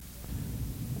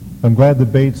I'm glad the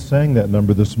Bates sang that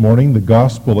number this morning, The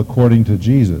Gospel According to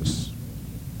Jesus.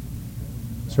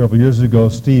 Several years ago,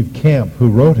 Steve Camp,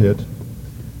 who wrote it,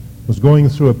 was going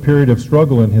through a period of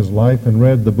struggle in his life and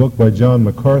read the book by John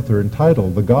MacArthur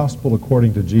entitled The Gospel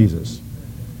According to Jesus.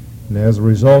 And as a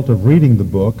result of reading the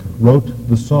book, wrote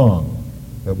the song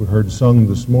that we heard sung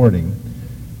this morning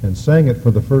and sang it for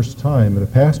the first time at a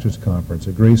pastor's conference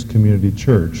at Grace Community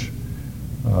Church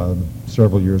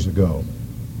several years ago.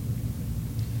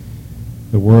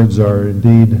 The words are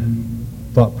indeed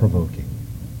thought-provoking.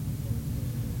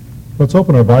 Let's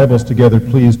open our Bibles together,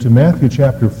 please, to Matthew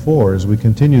chapter 4 as we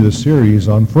continue the series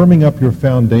on firming up your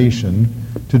foundation,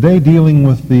 today dealing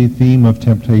with the theme of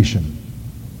temptation.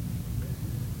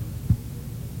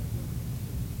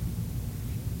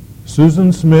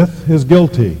 Susan Smith is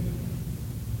guilty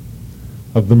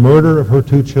of the murder of her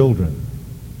 2 children.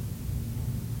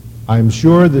 I am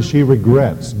sure that she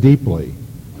regrets deeply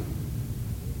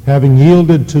having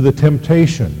yielded to the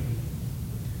temptation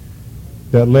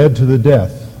that led to the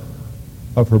death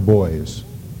of her boys.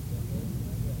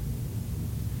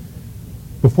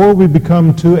 Before we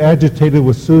become too agitated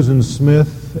with Susan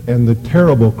Smith and the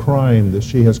terrible crime that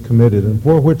she has committed and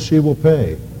for which she will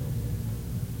pay,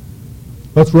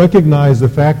 let's recognize the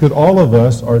fact that all of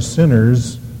us are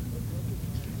sinners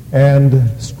and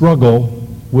struggle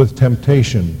with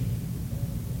temptation.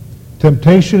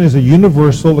 Temptation is a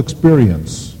universal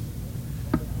experience.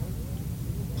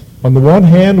 On the one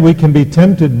hand, we can be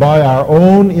tempted by our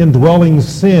own indwelling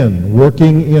sin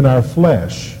working in our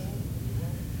flesh.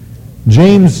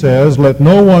 James says, "Let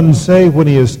no one say when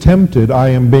he is tempted, I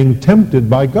am being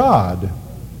tempted by God.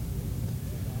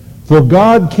 For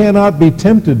God cannot be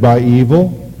tempted by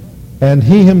evil, and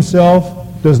he himself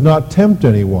does not tempt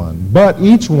anyone. But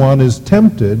each one is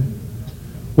tempted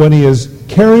when he is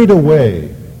carried away."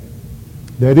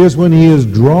 That is, when he is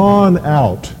drawn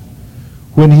out,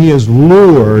 when he is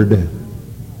lured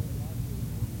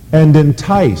and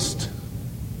enticed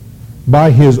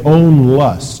by his own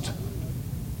lust.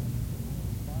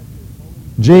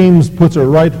 James puts it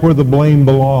right where the blame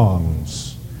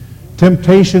belongs.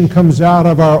 Temptation comes out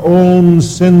of our own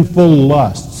sinful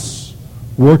lusts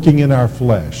working in our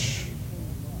flesh.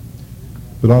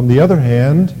 But on the other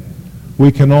hand,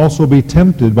 we can also be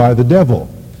tempted by the devil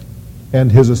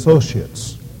and his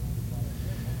associates.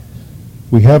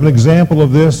 We have an example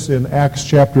of this in Acts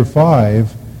chapter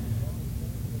 5,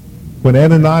 when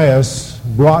Ananias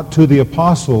brought to the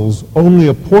apostles only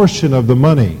a portion of the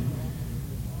money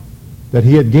that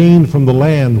he had gained from the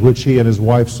land which he and his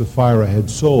wife Sapphira had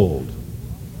sold.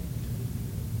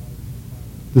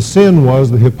 The sin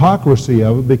was the hypocrisy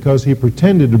of it because he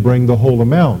pretended to bring the whole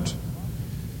amount.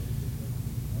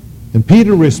 And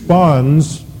Peter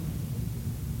responds,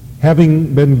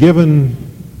 having been given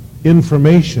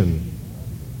information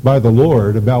by the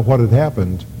Lord about what had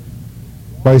happened,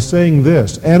 by saying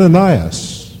this,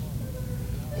 "Ananias,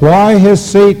 why has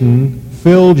Satan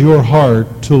filled your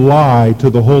heart to lie to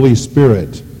the Holy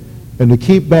Spirit and to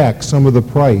keep back some of the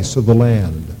price of the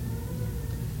land?"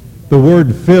 The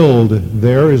word "filled"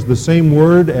 there is the same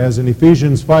word as in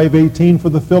Ephesians 5:18 for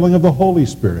the filling of the Holy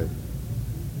Spirit.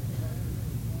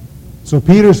 So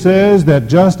Peter says that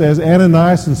just as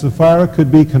Ananias and Sapphira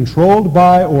could be controlled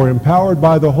by or empowered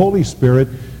by the Holy Spirit,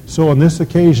 so on this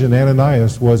occasion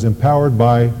Ananias was empowered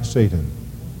by Satan.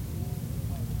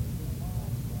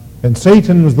 And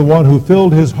Satan was the one who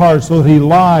filled his heart so that he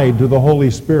lied to the Holy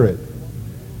Spirit.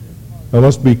 Now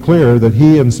let's be clear that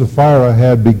he and Sapphira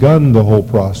had begun the whole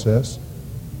process.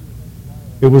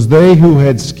 It was they who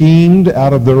had schemed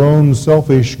out of their own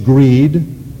selfish greed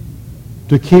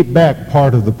to keep back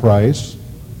part of the price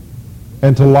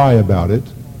and to lie about it.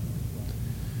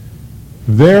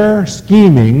 Their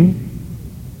scheming,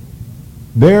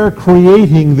 their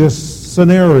creating this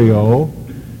scenario,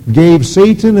 gave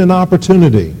Satan an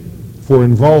opportunity for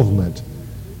involvement,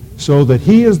 so that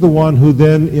he is the one who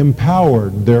then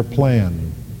empowered their plan.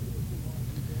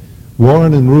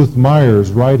 Warren and Ruth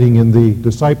Myers, writing in the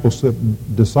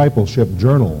Discipleship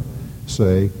Journal,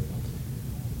 say,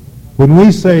 "When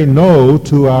we say no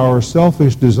to our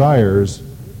selfish desires,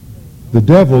 the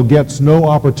devil gets no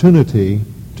opportunity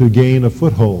to gain a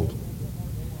foothold."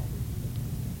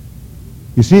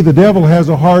 You see, the devil has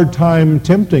a hard time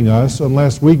tempting us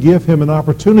unless we give him an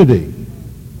opportunity.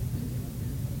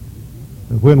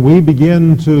 And when we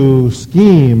begin to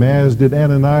scheme, as did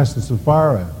Ananias and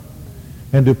Sapphira,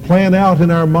 and to plan out in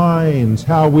our minds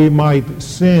how we might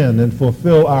sin and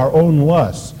fulfill our own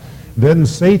lusts, then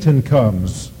Satan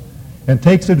comes and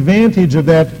takes advantage of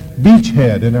that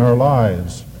beachhead in our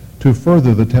lives to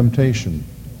further the temptation.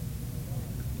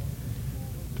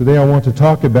 Today I want to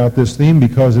talk about this theme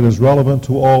because it is relevant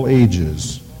to all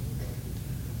ages.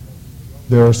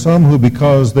 There are some who,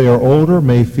 because they are older,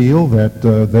 may feel that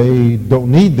they don't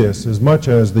need this as much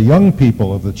as the young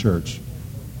people of the church.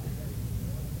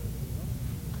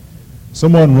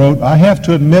 Someone wrote, "I have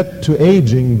to admit to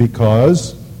aging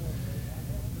because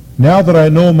now that I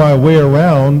know my way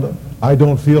around, I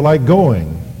don't feel like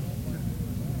going.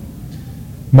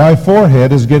 My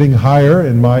forehead is getting higher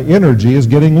and my energy is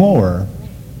getting lower.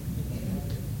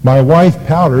 My wife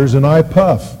powders and I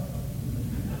puff.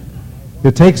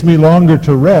 It takes me longer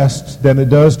to rest than it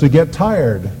does to get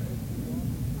tired.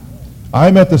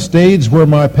 I'm at the stage where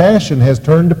my passion has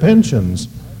turned to pensions.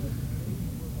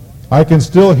 I can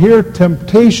still hear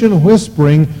temptation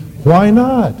whispering, 'Why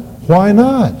not? Why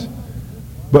not?'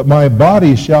 But my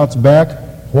body shouts back,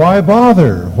 'Why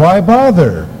bother? Why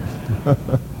bother?'"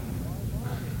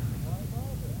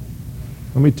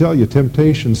 Let me tell you,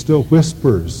 temptation still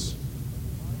whispers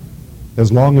as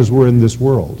long as we're in this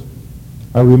world.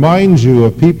 I remind you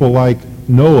of people like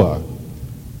Noah,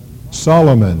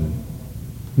 Solomon,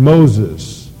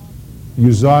 Moses,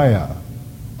 Uzziah,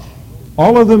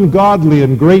 all of them godly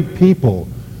and great people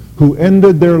who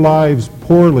ended their lives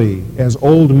poorly as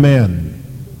old men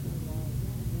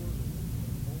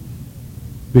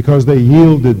because they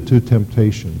yielded to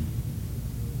temptation.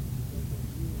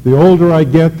 The older I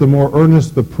get, the more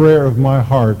earnest the prayer of my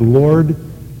heart, "Lord,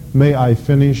 may I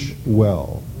finish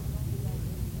well."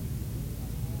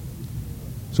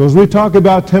 So as we talk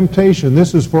about temptation,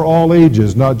 this is for all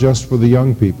ages, not just for the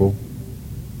young people.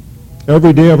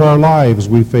 Every day of our lives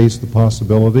we face the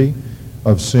possibility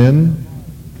of sin.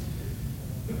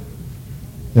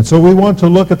 And so we want to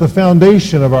look at the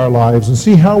foundation of our lives and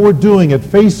see how we're doing at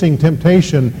facing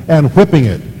temptation and whipping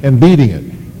it and beating it.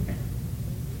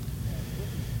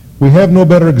 We have no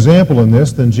better example in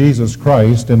this than Jesus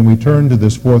Christ, and we turn to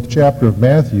this 4th chapter of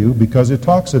Matthew because it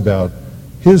talks about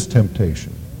his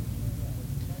temptation.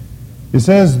 It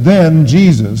says, "Then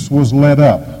Jesus was led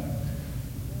up."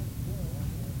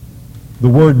 The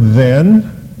word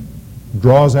 "then"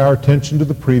 draws our attention to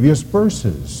the previous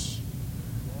verses,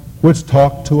 which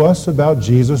talk to us about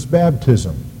Jesus'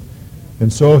 baptism.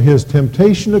 And so his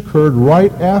temptation occurred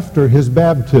right after his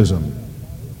baptism.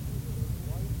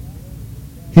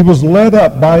 He was led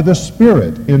up by the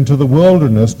Spirit into the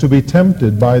wilderness to be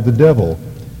tempted by the devil.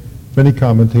 Many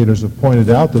commentators have pointed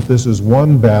out that this is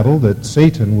one battle that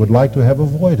Satan would like to have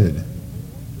avoided.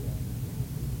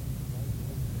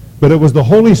 But it was the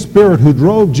Holy Spirit who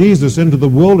drove Jesus into the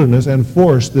wilderness and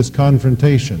forced this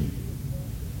confrontation.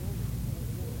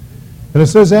 And it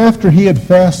says after he had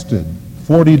fasted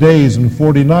 40 days and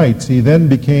 40 nights, he then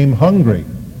became hungry.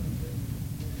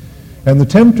 And the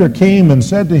tempter came and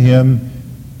said to him,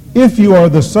 "If you are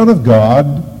the Son of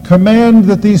God, command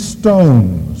that these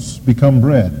stones become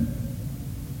bread."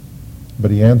 But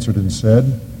he answered and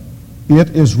said,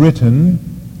 "It is written,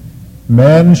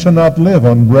 man shall not live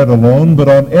on bread alone, but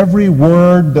on every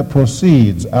word that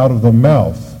proceeds out of the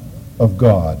mouth of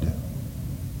God."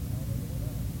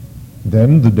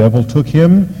 Then the devil took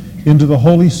him into the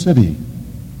holy city,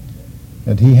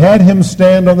 and he had him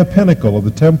stand on the pinnacle of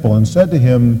the temple and said to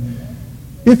him,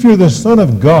 "If you're the Son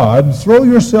of God, throw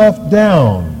yourself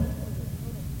down.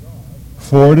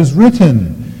 For it is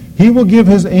written, he will give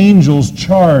his angels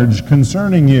charge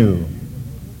concerning you.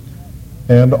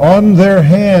 And on their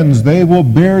hands they will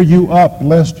bear you up,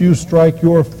 lest you strike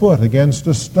your foot against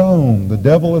a stone." The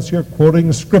devil is here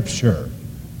quoting Scripture.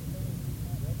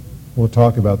 We'll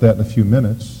talk about that in a few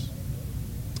minutes.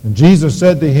 And Jesus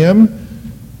said to him,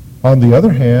 "On the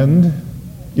other hand,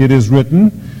 it is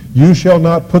written, you shall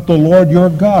not put the Lord your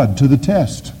God to the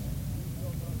test."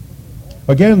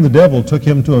 Again, the devil took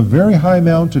him to a very high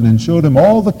mountain and showed him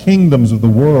all the kingdoms of the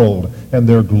world and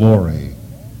their glory.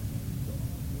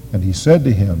 And he said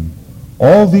to him,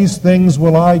 "All these things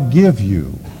will I give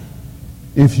you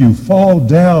if you fall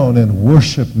down and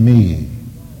worship me."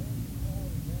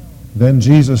 Then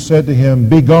Jesus said to him,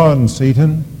 "Begone,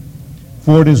 Satan,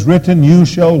 for it is written, you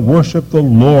shall worship the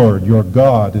Lord your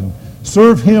God and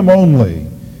serve him only."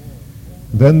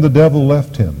 Then the devil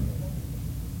left him.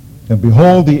 And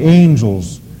behold, the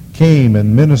angels came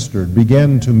and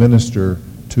began to minister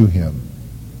to him.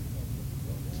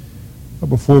 Now,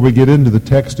 before we get into the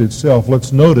text itself,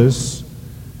 let's notice,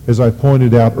 as I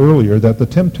pointed out earlier, that the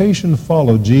temptation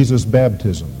followed Jesus'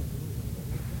 baptism.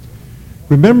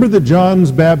 Remember that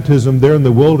John's baptism there in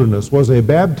the wilderness was a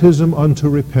baptism unto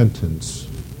repentance.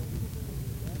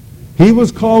 He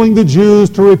was calling the Jews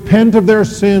to repent of their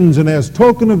sins, and as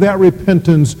token of that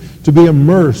repentance, to be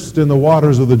immersed in the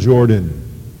waters of the Jordan.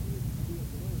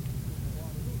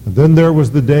 Then there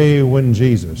was the day when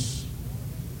Jesus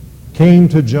came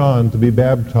to John to be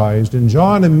baptized, and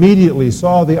John immediately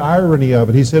saw the irony of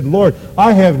it. He said, "Lord,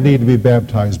 I have need to be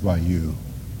baptized by you."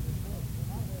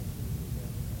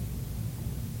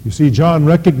 You see, John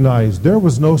recognized there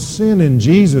was no sin in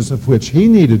Jesus of which he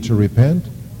needed to repent.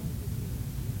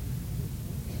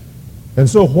 And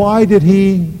so why did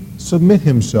he submit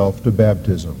himself to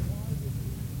baptism?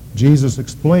 Jesus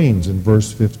explains in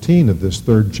verse 15 of this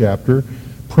 3rd chapter,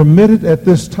 "Permit it at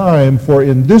this time, for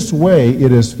in this way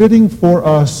it is fitting for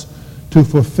us to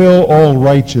fulfill all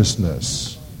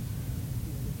righteousness."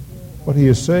 What he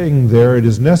is saying there, it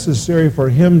is necessary for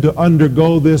him to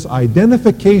undergo this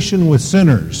identification with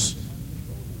sinners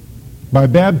by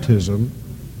baptism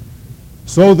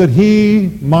so that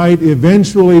he might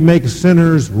eventually make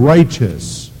sinners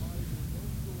righteous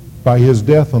by his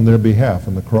death on their behalf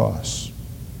on the cross.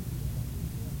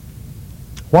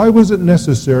 Why was it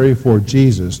necessary for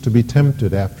Jesus to be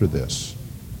tempted after this?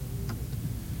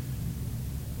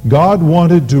 God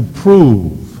wanted to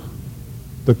prove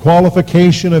the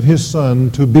qualification of his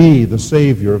Son to be the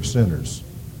Savior of sinners.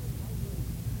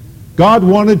 God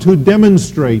wanted to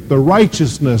demonstrate the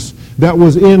righteousness that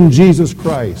was in Jesus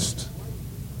Christ.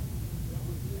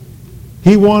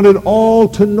 He wanted all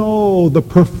to know the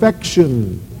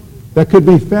perfection that could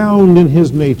be found in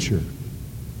his nature.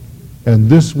 And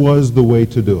this was the way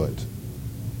to do it.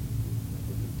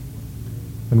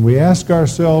 And we ask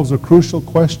ourselves a crucial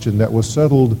question that was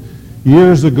settled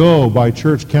years ago by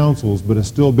church councils, but is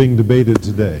still being debated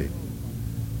today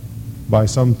by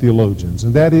some theologians.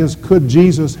 And that is, could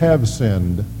Jesus have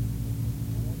sinned?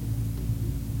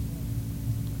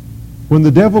 When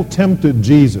the devil tempted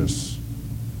Jesus,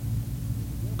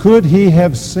 could he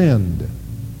have sinned?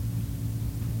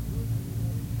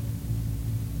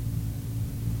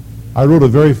 I wrote a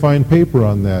very fine paper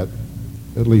on that,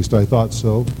 at least I thought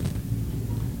so,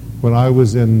 when I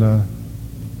was in a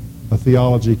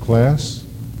theology class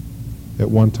at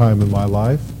one time in my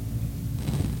life,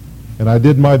 and I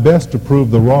did my best to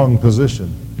prove the wrong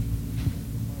position.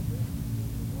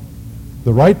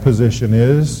 The right position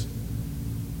is,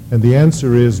 and the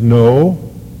answer is no,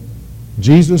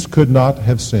 Jesus could not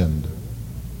have sinned.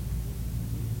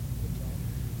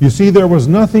 You see, there was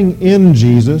nothing in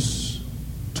Jesus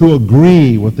to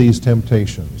agree with these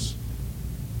temptations.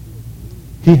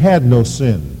 He had no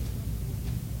sin.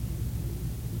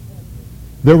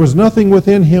 There was nothing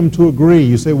within him to agree.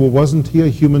 You say, well, wasn't he a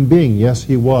human being? Yes,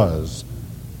 he was.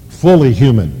 Fully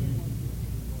human.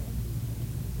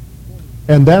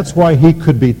 And that's why he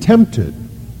could be tempted,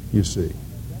 you see.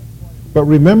 But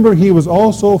remember, he was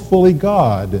also fully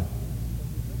God.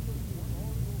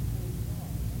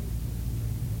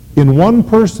 In one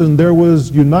person there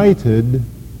was united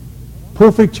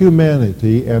perfect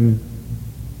humanity and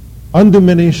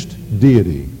undiminished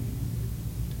deity.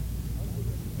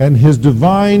 And his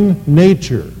divine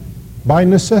nature, by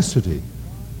necessity,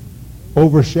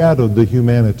 overshadowed the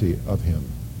humanity of him.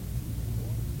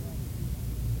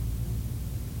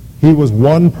 He was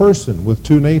one person with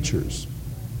two natures.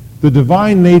 The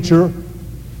divine nature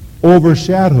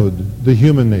overshadowed the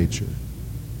human nature.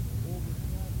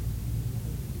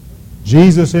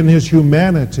 Jesus in his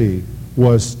humanity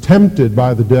was tempted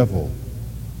by the devil.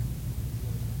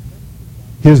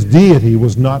 His deity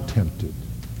was not tempted.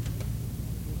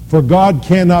 For God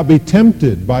cannot be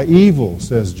tempted by evil,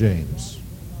 says James.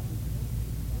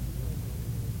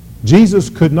 Jesus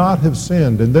could not have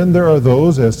sinned. And then there are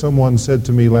those, as someone said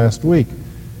to me last week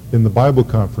in the Bible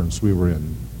conference we were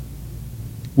in,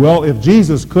 well, if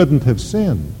Jesus couldn't have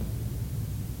sinned,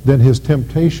 then his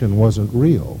temptation wasn't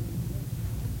real.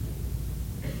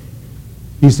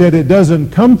 He said, it doesn't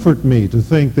comfort me to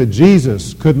think that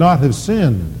Jesus could not have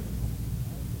sinned.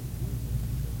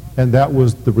 And that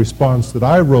was the response that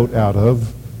I wrote out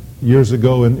of years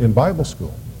ago in Bible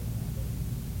school.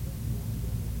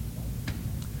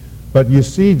 But you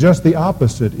see, just the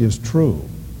opposite is true.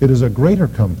 It is a greater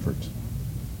comfort.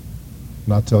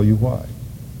 And I'll tell you why.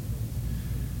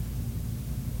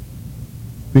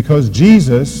 Because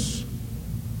Jesus,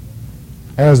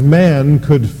 as man,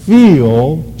 could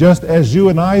feel, just as you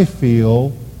and I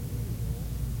feel,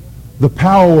 the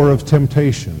power of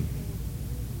temptation.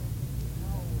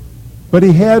 But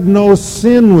he had no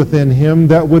sin within him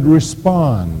that would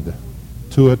respond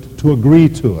to it, to agree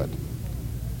to it.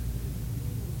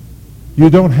 You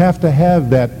don't have to have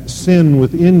that sin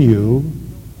within you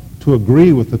to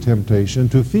agree with the temptation,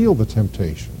 to feel the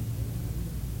temptation.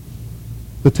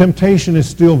 The temptation is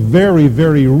still very,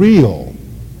 very real.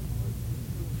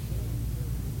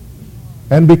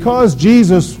 And because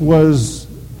Jesus was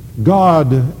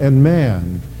God and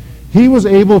man, He was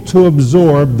able to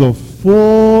absorb the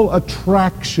full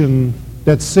attraction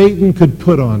that Satan could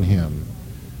put on him.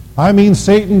 I mean,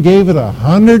 Satan gave it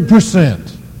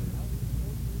 100%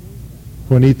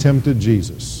 when he tempted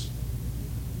Jesus.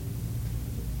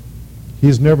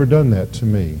 He's never done that to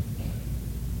me.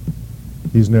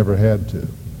 He's never had to.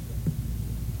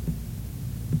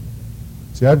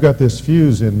 See, I've got this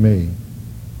fuse in me,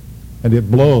 and it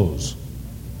blows.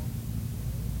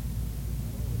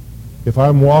 If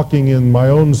I'm walking in my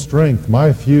own strength,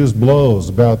 my fuse blows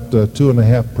about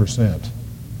 2.5%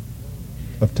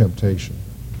 of temptation.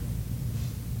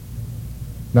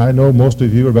 Now, I know most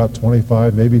of you are about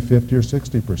 25, maybe 50 or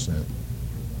 60%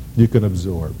 you can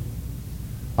absorb.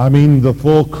 I mean, the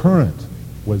full current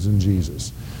was in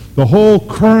Jesus. The whole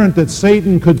current that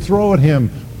Satan could throw at him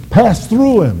passed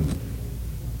through him.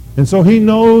 And so he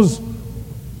knows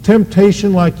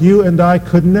temptation like you and I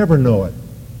could never know it.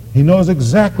 He knows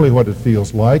exactly what it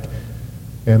feels like.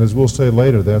 And as we'll say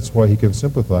later, that's why he can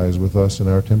sympathize with us in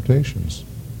our temptations.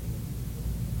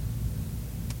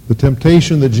 The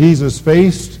temptation that Jesus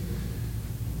faced,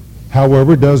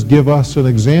 however, does give us an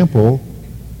example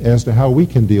as to how we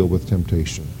can deal with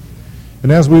temptation.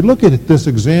 And as we look at this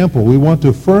example, we want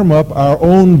to firm up our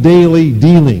own daily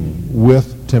dealing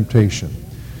with temptation.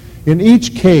 In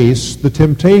each case, the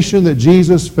temptation that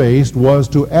Jesus faced was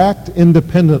to act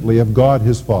independently of God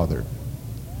his Father.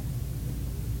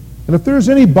 And if there's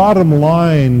any bottom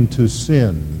line to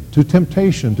sin, to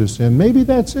temptation to sin, maybe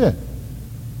that's it.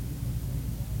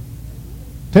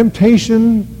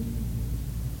 Temptation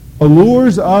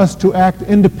allures us to act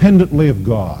independently of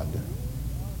God.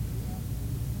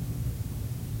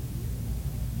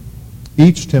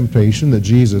 Each temptation that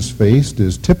Jesus faced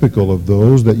is typical of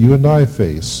those that you and I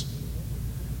face.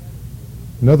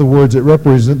 In other words,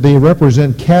 they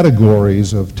represent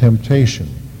categories of temptation.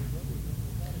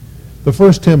 The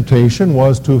first temptation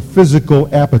was to physical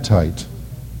appetite,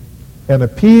 an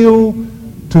appeal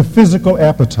to physical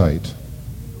appetite.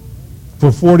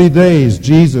 For 40 days,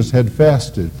 Jesus had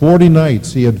fasted. 40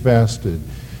 nights he had fasted.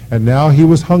 And now he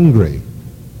was hungry.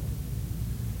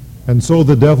 And so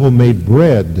the devil made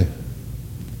bread.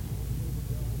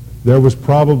 There was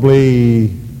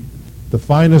probably the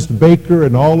finest baker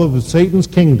in all of Satan's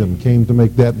kingdom came to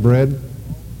make that bread,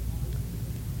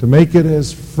 to make it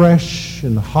as fresh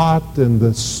and hot and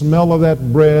the smell of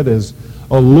that bread as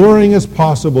alluring as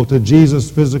possible to Jesus'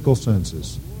 physical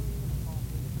senses.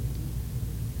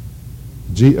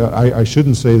 I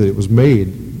shouldn't say that it was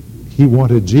made. He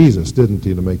wanted Jesus, didn't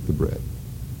he, to make the bread.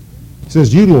 He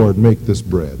says, "You, Lord, make this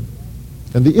bread."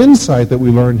 And the insight that we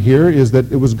learn here is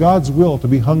that it was God's will to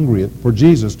be hungry, for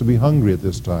Jesus to be hungry at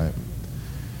this time,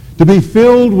 to be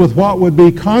filled with what would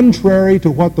be contrary to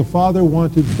what the Father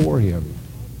wanted for him.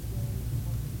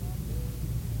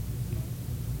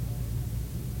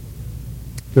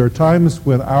 There are times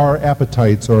when our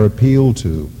appetites are appealed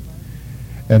to,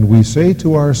 and we say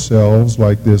to ourselves,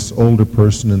 like this older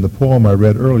person in the poem I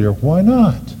read earlier, why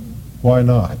not? Why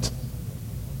not?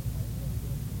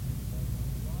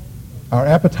 Our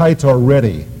appetites are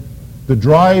ready. The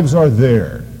drives are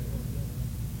there.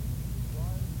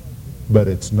 But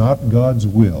it's not God's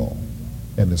will,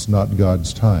 and it's not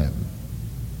God's time.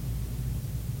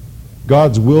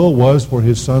 God's will was for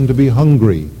his Son to be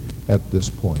hungry at this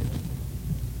point.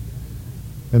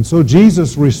 And so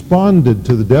Jesus responded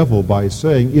to the devil by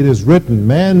saying, "It is written,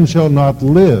 man shall not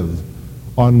live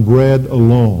on bread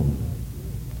alone,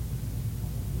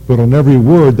 but on every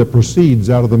word that proceeds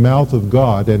out of the mouth of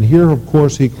God." And here, of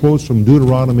course, he quotes from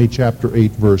Deuteronomy chapter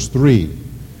 8, verse 3.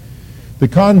 The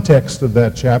context of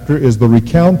that chapter is the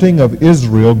recounting of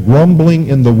Israel grumbling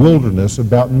in the wilderness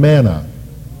about manna,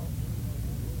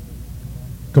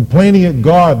 complaining at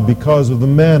God because of the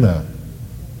manna.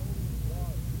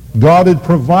 God had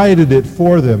provided it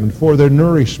for them and for their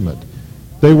nourishment.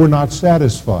 They were not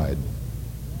satisfied.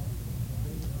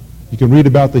 You can read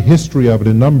about the history of it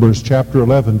in Numbers chapter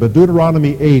 11, but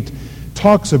Deuteronomy 8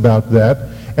 talks about that,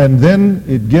 and then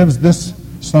it gives this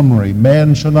summary: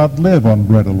 man shall not live on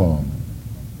bread alone.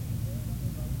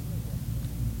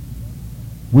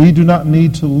 We do not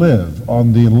need to live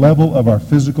on the level of our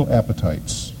physical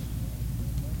appetites.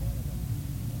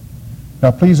 Now,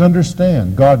 please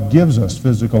understand, God gives us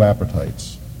physical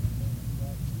appetites.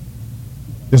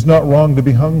 It's not wrong to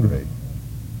be hungry.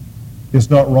 It's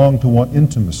not wrong to want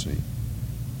intimacy.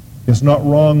 It's not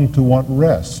wrong to want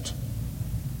rest.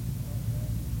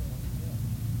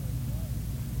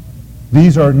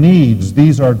 These are needs,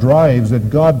 these are drives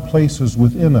that God places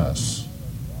within us.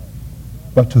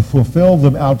 But to fulfill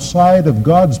them outside of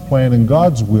God's plan and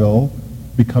God's will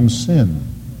becomes sin.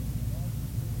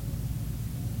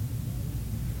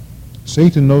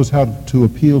 Satan knows how to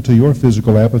appeal to your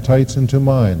physical appetites and to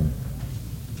mine.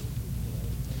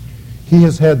 He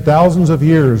has had thousands of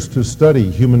years to study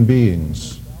human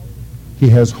beings. He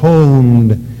has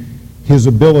honed his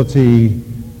ability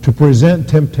to present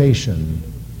temptation.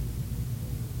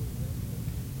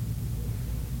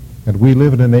 And we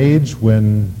live in an age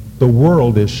when the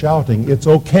world is shouting, it's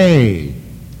okay.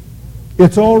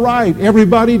 It's all right.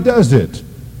 Everybody does it.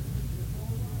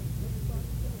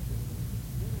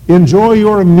 Enjoy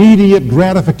your immediate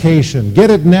gratification. Get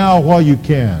it now while you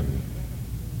can.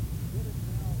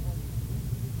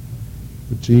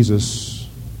 But Jesus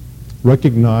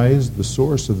recognized the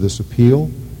source of this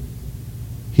appeal.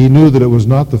 He knew that it was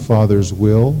not the Father's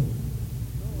will,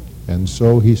 and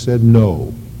so he said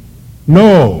no.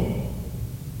 No!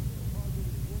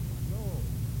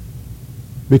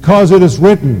 Because it is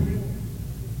written,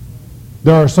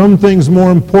 there are some things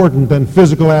more important than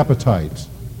physical appetite,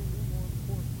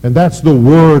 and that's the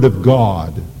Word of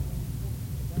God.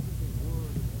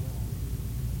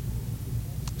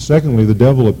 Secondly, the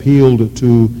devil appealed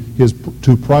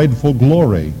to prideful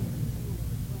glory.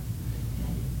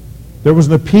 There was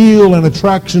an appeal and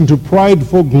attraction to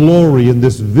prideful glory in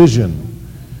this vision,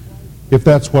 if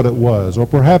that's what it was. Or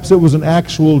perhaps it was an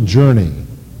actual journey.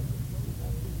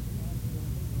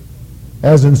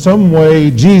 As in some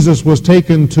way, Jesus was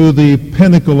taken to the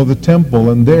pinnacle of the temple,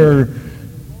 and there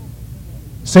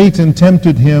Satan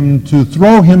tempted him to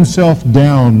throw himself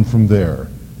down from there.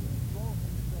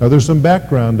 Now, there's some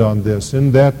background on this,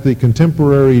 in that the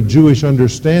contemporary Jewish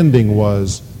understanding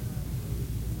was,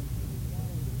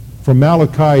 from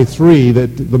Malachi 3,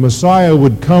 that the Messiah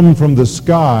would come from the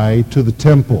sky to the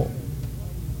temple.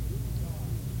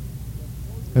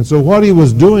 And so what he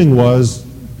was doing was,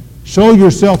 show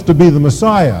yourself to be the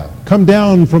Messiah. Come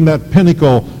down from that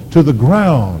pinnacle to the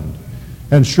ground,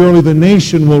 and surely the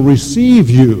nation will receive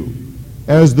you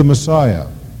as the Messiah.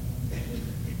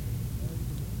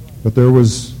 But there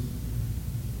was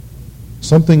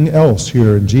something else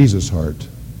here in Jesus' heart.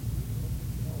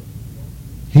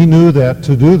 He knew that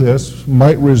to do this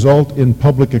might result in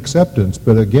public acceptance,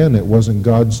 but again, it wasn't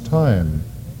God's time.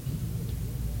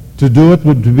 To do it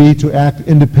would be to act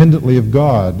independently of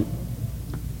God.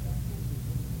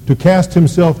 To cast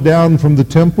himself down from the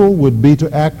temple would be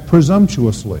to act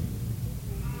presumptuously,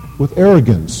 with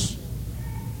arrogance.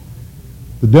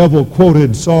 The devil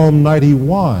quoted Psalm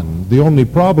 91. The only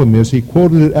problem is he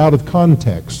quoted it out of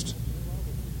context.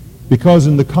 Because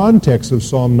in the context of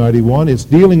Psalm 91, it's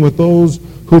dealing with those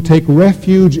who take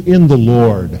refuge in the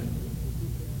Lord.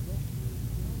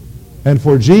 And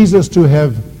for Jesus to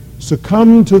have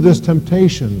succumbed to this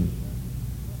temptation,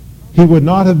 he would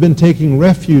not have been taking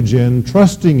refuge in,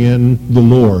 trusting in the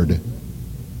Lord.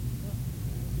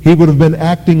 He would have been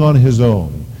acting on his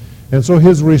own. And so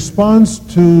his response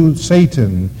to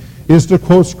Satan is to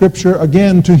quote Scripture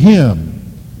again to him,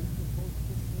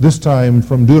 this time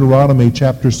from Deuteronomy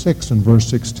chapter 6 and verse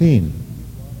 16.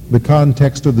 The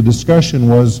context of the discussion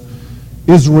was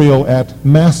Israel at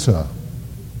Massah,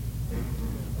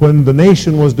 when the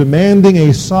nation was demanding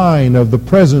a sign of the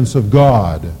presence of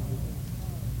God.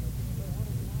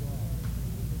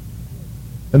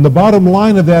 And the bottom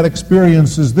line of that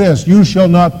experience is this: you shall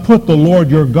not put the Lord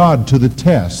your God to the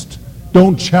test.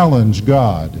 Don't challenge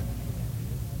God.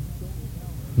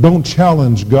 Don't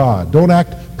challenge God. Don't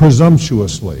act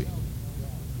presumptuously.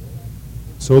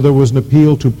 So there was an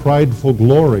appeal to prideful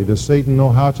glory. Does Satan know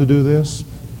how to do this?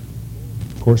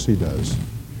 Of course he does.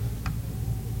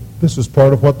 This is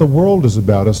part of what the world is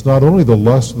about. It's not only the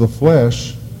lust of the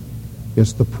flesh,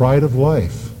 it's the pride of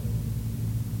life.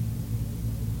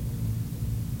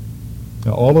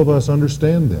 Now, all of us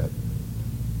understand that,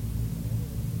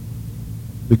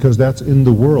 because that's in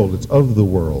the world. It's of the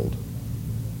world.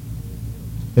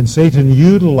 And Satan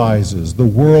utilizes the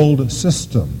world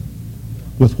system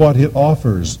with what it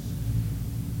offers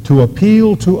to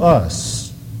appeal to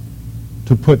us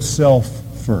to put self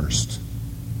first,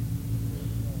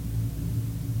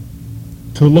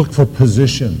 to look for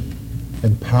position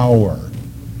and power.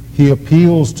 He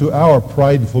appeals to our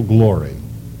prideful glory.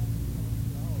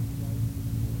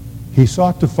 He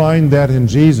sought to find that in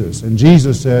Jesus, and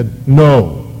Jesus said,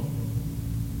 no,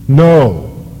 no.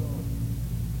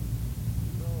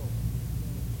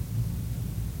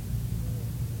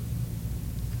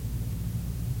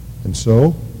 And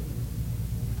so,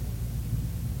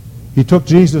 he took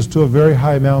Jesus to a very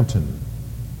high mountain.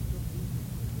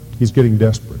 He's getting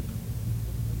desperate.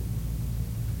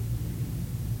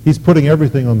 He's putting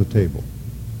everything on the table,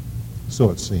 so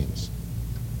it seems.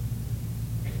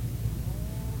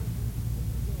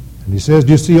 And he says,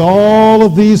 do you see all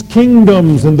of these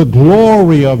kingdoms and the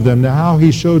glory of them? Now, how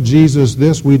he showed Jesus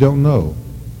this, we don't know,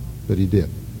 but he did.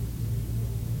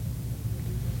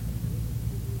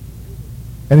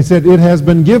 And he said, it has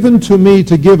been given to me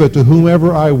to give it to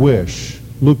whomever I wish.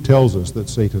 Luke tells us that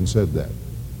Satan said that.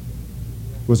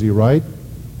 Was he right?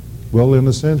 Well, in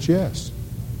a sense, yes.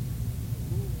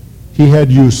 He had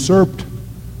usurped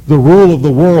the rule of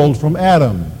the world from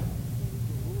Adam.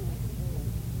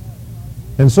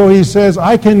 And so he says,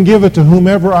 I can give it to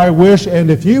whomever I wish, and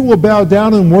if you will bow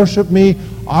down and worship me,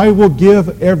 I will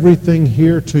give everything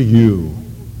here to you.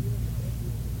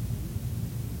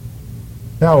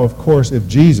 Now, of course, if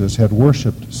Jesus had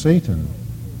worshipped Satan,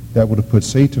 that would have put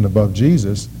Satan above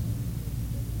Jesus,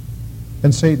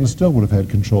 and Satan still would have had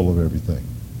control of everything.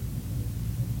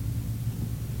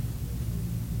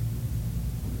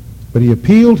 But he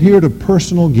appealed here to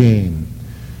personal gain.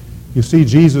 You see,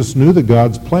 Jesus knew that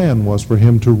God's plan was for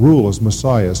him to rule as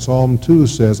Messiah. Psalm 2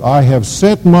 says, I have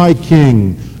set my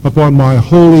king upon my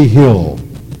holy hill.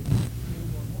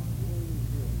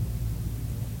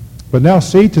 But now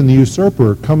Satan, the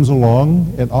usurper, comes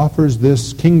along and offers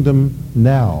this kingdom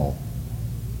now.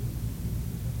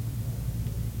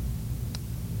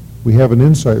 We have an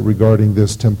insight regarding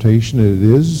this temptation, and it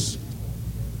is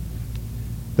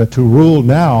that to rule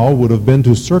now would have been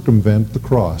to circumvent the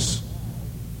cross.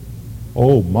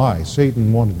 Oh my,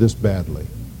 Satan wanted this badly.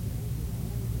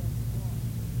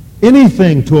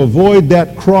 Anything to avoid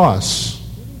that cross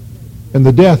and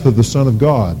the death of the Son of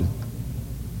God.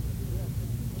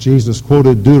 Jesus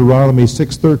quoted Deuteronomy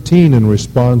 6:13 in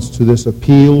response to this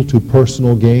appeal to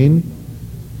personal gain.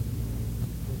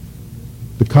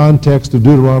 The context of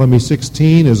Deuteronomy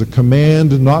 16 is a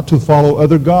command not to follow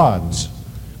other gods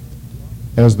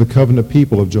as the covenant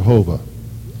people of Jehovah.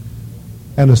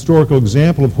 An historical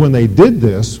example of when they did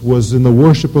this was in the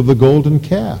worship of the golden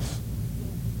calf.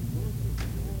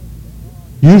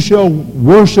 You shall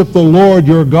worship the Lord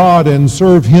your God and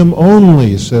serve him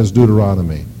only, says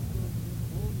Deuteronomy.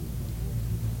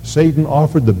 Satan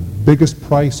offered the biggest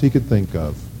price he could think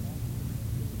of.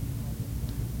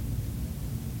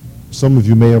 Some of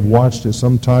you may have watched it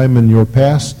sometime in your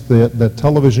past, that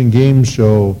television game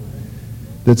show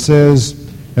that says,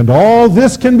 and all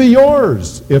this can be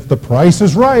yours if the price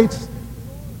is right.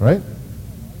 Right?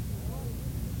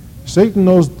 Satan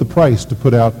knows the price to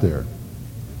put out there.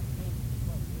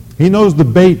 He knows the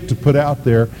bait to put out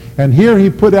there. And here he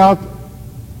put out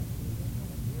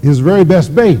his very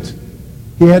best bait.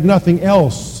 He had nothing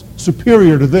else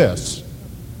superior to this.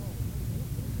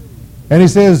 And he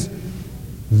says,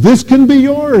 this can be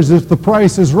yours if the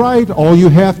price is right. All you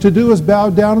have to do is bow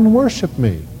down and worship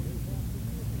me.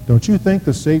 Don't you think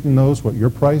that Satan knows what your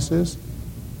price is?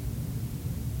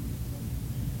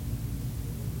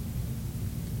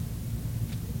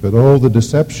 But oh, the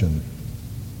deception,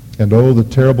 and oh, the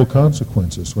terrible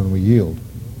consequences when we yield.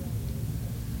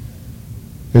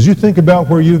 As you think about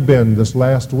where you've been this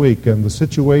last week and the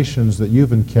situations that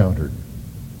you've encountered,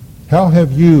 how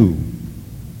have you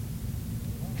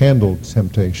handled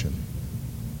temptation?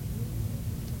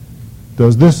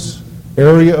 Does this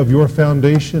area of your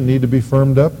foundation need to be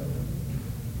firmed up?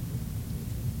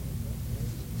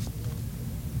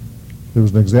 There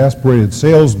was an exasperated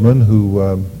salesman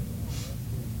who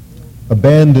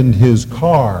abandoned his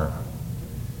car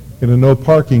in a no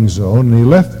parking zone, and he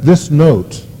left this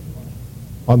note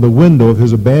on the window of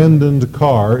his abandoned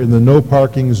car in the no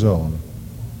parking zone.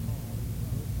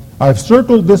 I've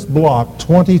circled this block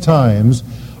 20 times.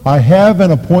 I have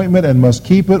an appointment and must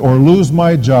keep it or lose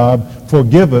my job.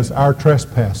 Forgive us our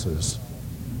trespasses.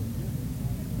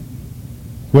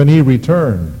 When he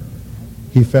returned,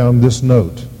 he found this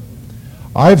note.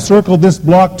 I've circled this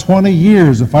block 20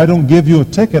 years. If I don't give you a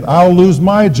ticket, I'll lose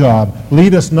my job.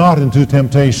 Lead us not into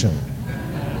temptation.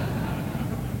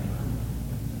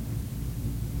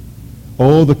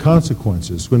 Oh, the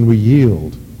consequences when we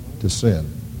yield to sin.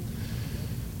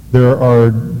 There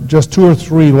are just 2 or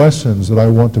 3 lessons that I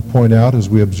want to point out as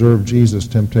we observe Jesus'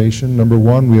 temptation. Number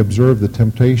 1, we observe the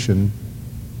temptation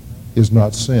is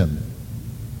not sin.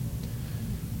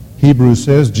 Hebrews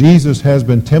says, Jesus has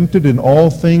been tempted in all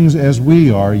things as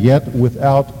we are, yet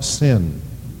without sin.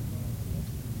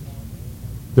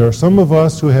 There are some of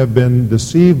us who have been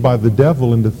deceived by the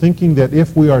devil into thinking that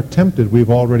if we are tempted, we've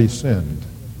already sinned.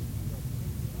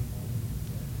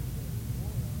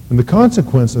 And the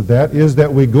consequence of that is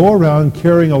that we go around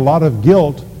carrying a lot of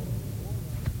guilt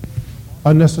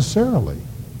unnecessarily.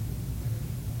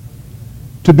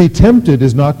 To be tempted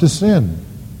is not to sin.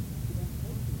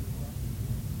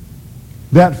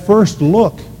 That first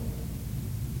look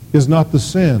is not the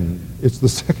sin, it's the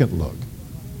second look.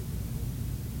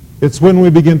 It's when we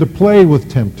begin to play with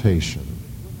temptation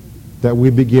that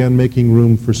we begin making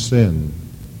room for sin,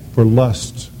 for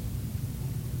lust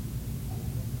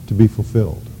to be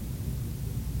fulfilled.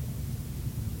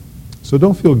 So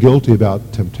don't feel guilty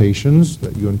about temptations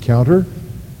that you encounter,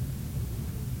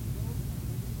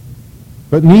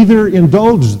 but neither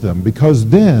indulge them, because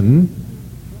then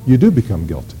you do become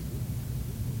guilty.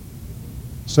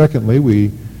 Secondly,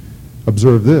 we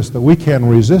observe this, that we can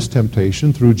resist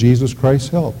temptation through Jesus Christ's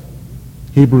help.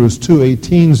 Hebrews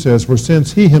 2:18 says, "For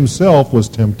since he himself was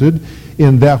tempted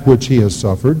in that which he has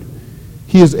suffered,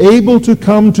 he is able to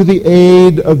come to the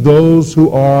aid of those who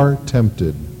are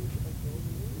tempted.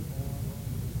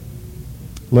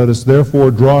 Let us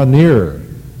therefore draw near,"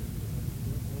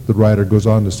 the writer goes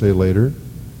on to say later,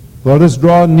 "let us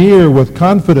draw near with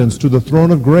confidence to the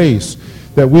throne of grace,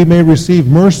 that we may receive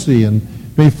mercy and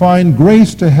may find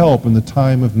grace to help in the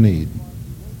time of need."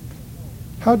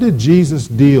 How did Jesus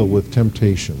deal with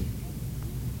temptation?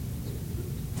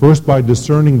 First, by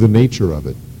discerning the nature of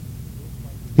it.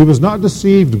 He was not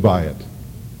deceived by it.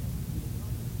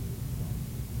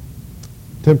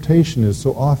 Temptation is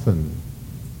so often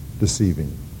deceiving,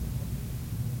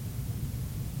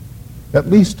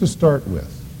 at least to start with.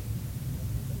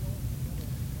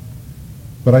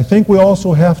 But I think we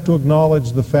also have to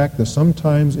acknowledge the fact that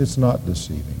sometimes it's not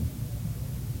deceiving.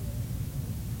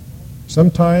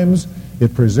 Sometimes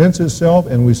it presents itself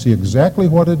and we see exactly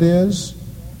what it is,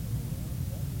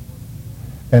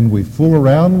 and we fool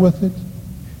around with it.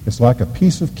 It's like a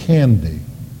piece of candy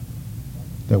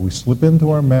that we slip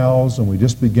into our mouths and we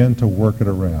just begin to work it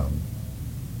around.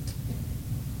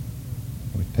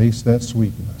 We taste that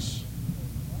sweetness.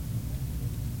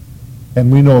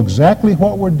 And we know exactly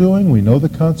what we're doing, we know the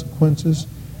consequences,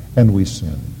 and we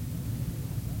sin.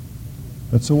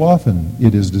 But so often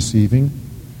it is deceiving.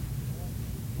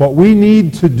 What we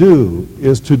need to do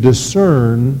is to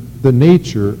discern the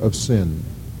nature of sin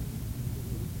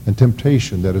and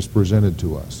temptation that is presented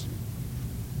to us.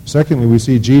 Secondly, we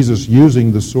see Jesus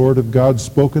using the sword of God's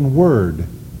spoken word.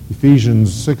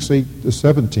 Ephesians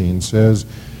 6:8-17 says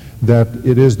that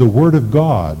it is the word of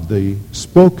God, the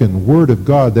spoken word of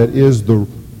God, that is the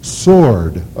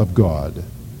sword of God.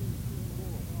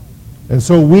 And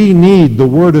so we need the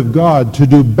word of God to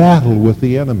do battle with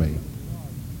the enemy.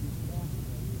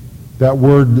 That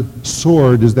word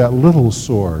sword is that little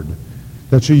sword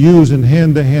that you use in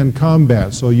hand-to-hand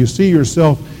combat. So you see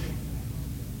yourself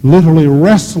literally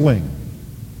wrestling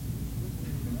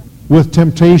with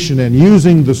temptation and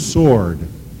using the sword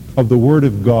of the Word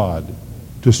of God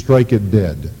to strike it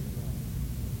dead.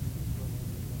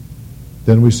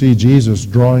 Then we see Jesus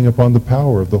drawing upon the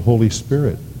power of the Holy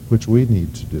Spirit, which we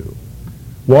need to do.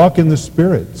 Walk in the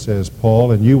Spirit, says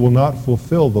Paul, and you will not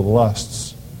fulfill the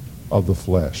lusts of the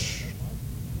flesh.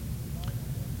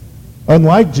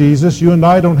 Unlike Jesus, you and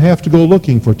I don't have to go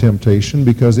looking for temptation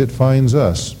because it finds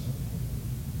us.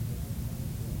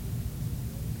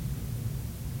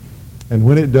 And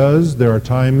when it does, there are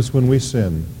times when we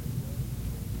sin.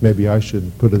 Maybe I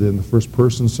should put it in the first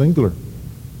person singular.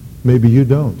 Maybe you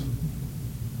don't.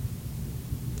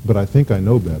 But I think I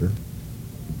know better.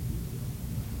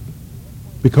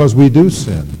 Because we do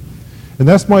sin. And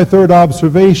that's my third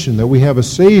observation, that we have a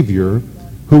Savior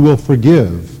who will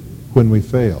forgive when we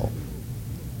fail.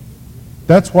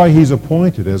 That's why he's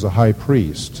appointed as a high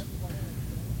priest.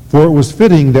 For it was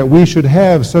fitting that we should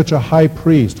have such a high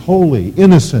priest, holy,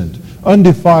 innocent,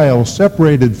 undefiled,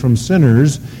 separated from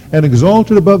sinners, and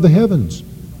exalted above the heavens,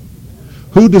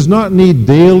 who does not need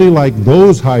daily, like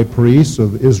those high priests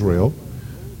of Israel,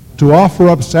 to offer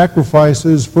up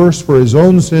sacrifices first for his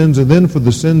own sins and then for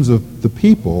the sins of the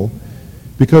people,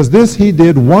 because this he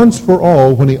did once for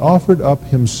all when he offered up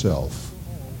himself.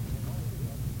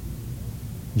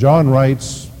 John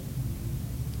writes,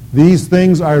 "These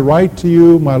things I write to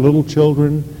you, my little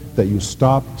children, that you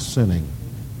stop sinning.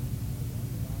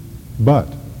 But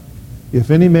if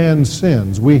any man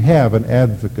sins, we have an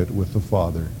advocate with the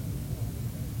Father."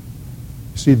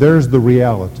 See, there's the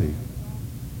reality.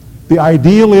 The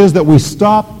ideal is that we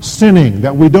stop sinning,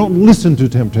 that we don't listen to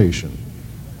temptation.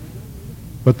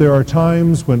 But there are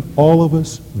times when all of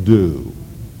us do,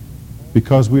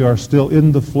 because we are still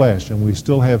in the flesh and we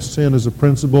still have sin as a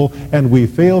principle, and we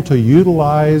fail to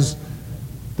utilize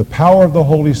the power of the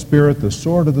Holy Spirit, the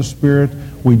sword of the Spirit.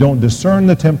 We don't discern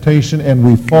the temptation and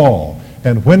we fall.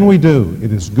 And when we do,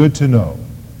 it is good to know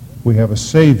we have a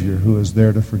Savior who is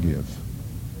there to forgive.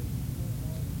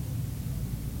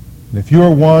 And if you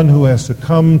are one who has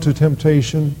succumbed to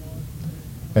temptation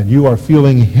and you are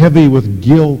feeling heavy with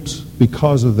guilt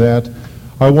because of that,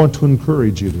 I want to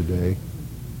encourage you today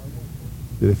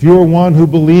that if you're one who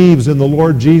believes in the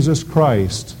Lord Jesus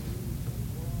Christ,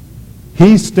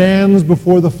 He stands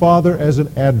before the Father as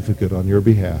an advocate on your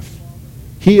behalf.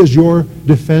 He is your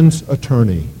defense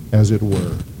attorney, as it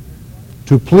were,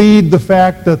 to plead the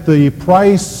fact that the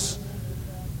price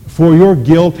for your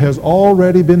guilt has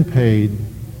already been paid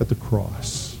at the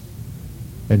cross,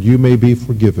 and you may be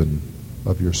forgiven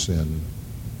of your sin.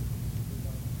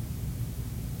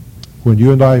 When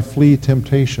you and I flee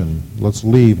temptation, let's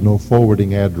leave no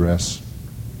forwarding address.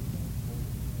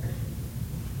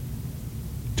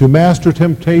 To master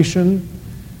temptation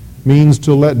means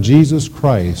to let Jesus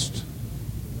Christ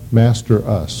master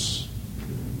us.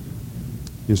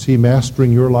 Is He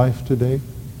mastering your life today?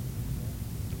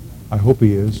 I hope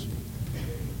He is.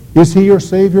 Is He your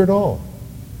Savior at all?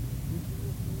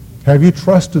 Have you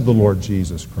trusted the Lord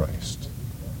Jesus Christ?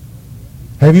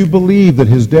 Have you believed that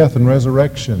His death and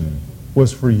resurrection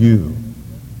was for you?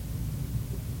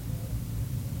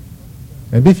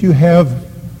 And if you have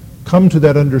come to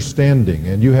that understanding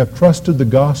and you have trusted the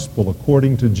gospel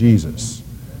according to Jesus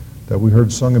that we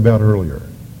heard sung about earlier,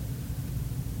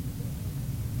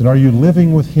 then are you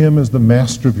living with Him as the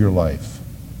master of your life?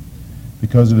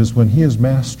 Because it is when He is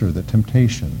master that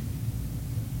temptation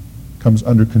comes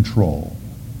under control.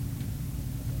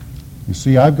 You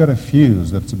see, I've got a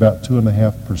fuse that's about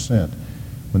 2.5%.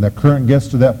 When that current gets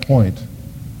to that point,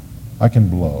 I can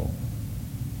blow.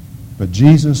 But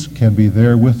Jesus can be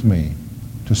there with me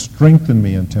to strengthen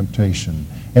me in temptation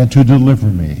and to deliver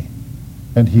me.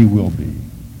 And He will be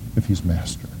if He's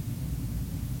master.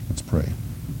 Let's pray.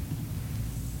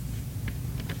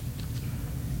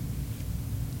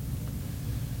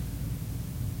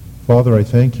 Father, I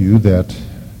thank You that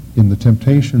in the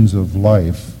temptations of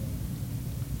life,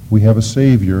 we have a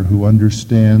Savior who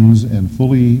understands and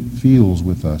fully feels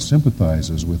with us,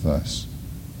 sympathizes with us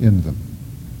in them.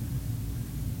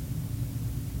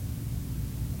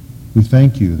 We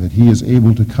thank You that He is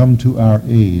able to come to our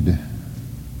aid.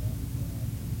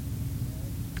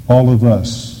 All of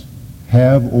us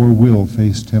have or will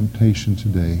face temptation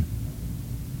today.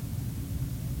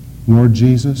 Lord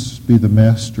Jesus, be the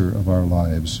master of our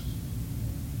lives.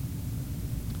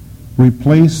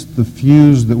 Replace the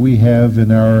fuse that we have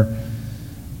in our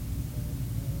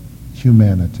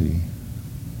humanity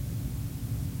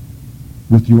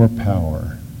with Your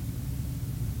power,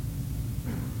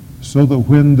 so that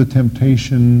when the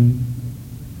temptation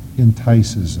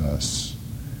entices us,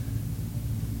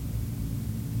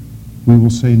 we will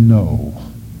say no,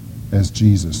 as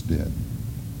Jesus did.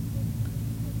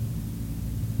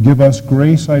 Give us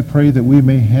grace, I pray, that we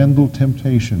may handle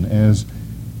temptation as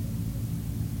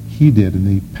He did in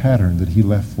the pattern that He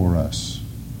left for us.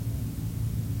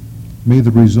 May the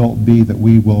result be that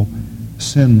we will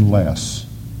sin less.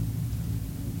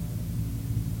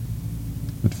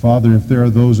 But Father, if there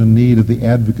are those in need of the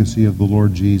advocacy of the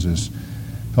Lord Jesus,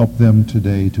 help them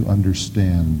today to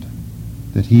understand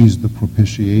that He's the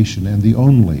propitiation and the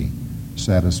only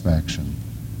satisfaction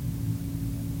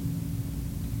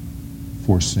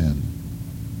for sin.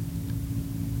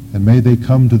 And may they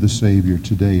come to the Savior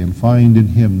today and find in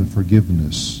Him the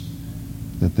forgiveness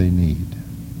that they need.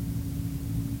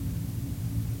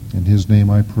 In His name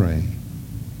I pray.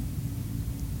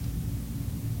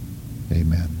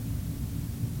 Amen.